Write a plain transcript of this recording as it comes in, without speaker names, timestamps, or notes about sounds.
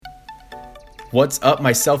What's up,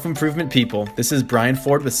 my self-improvement people? This is Brian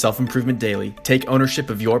Ford with Self-Improvement Daily. Take ownership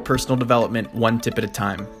of your personal development one tip at a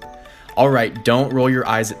time. All right, don't roll your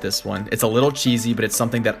eyes at this one. It's a little cheesy, but it's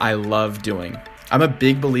something that I love doing. I'm a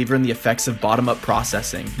big believer in the effects of bottom-up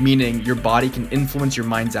processing, meaning your body can influence your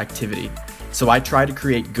mind's activity. So I try to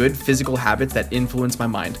create good physical habits that influence my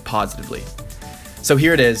mind positively. So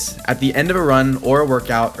here it is. At the end of a run or a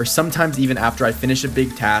workout, or sometimes even after I finish a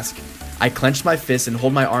big task, I clench my fists and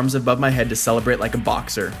hold my arms above my head to celebrate like a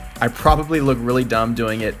boxer. I probably look really dumb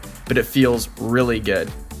doing it, but it feels really good.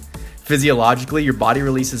 Physiologically, your body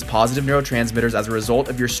releases positive neurotransmitters as a result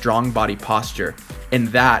of your strong body posture. And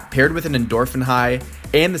that, paired with an endorphin high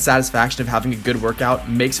and the satisfaction of having a good workout,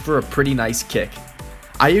 makes for a pretty nice kick.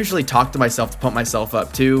 I usually talk to myself to pump myself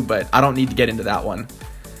up too, but I don't need to get into that one.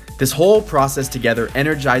 This whole process together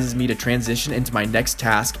energizes me to transition into my next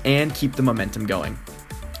task and keep the momentum going.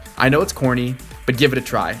 I know it's corny, but give it a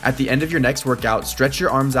try. At the end of your next workout, stretch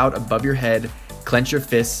your arms out above your head, clench your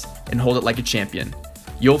fists, and hold it like a champion.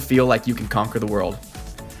 You'll feel like you can conquer the world.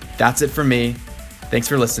 That's it for me. Thanks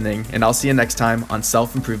for listening, and I'll see you next time on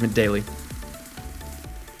Self-Improvement Daily.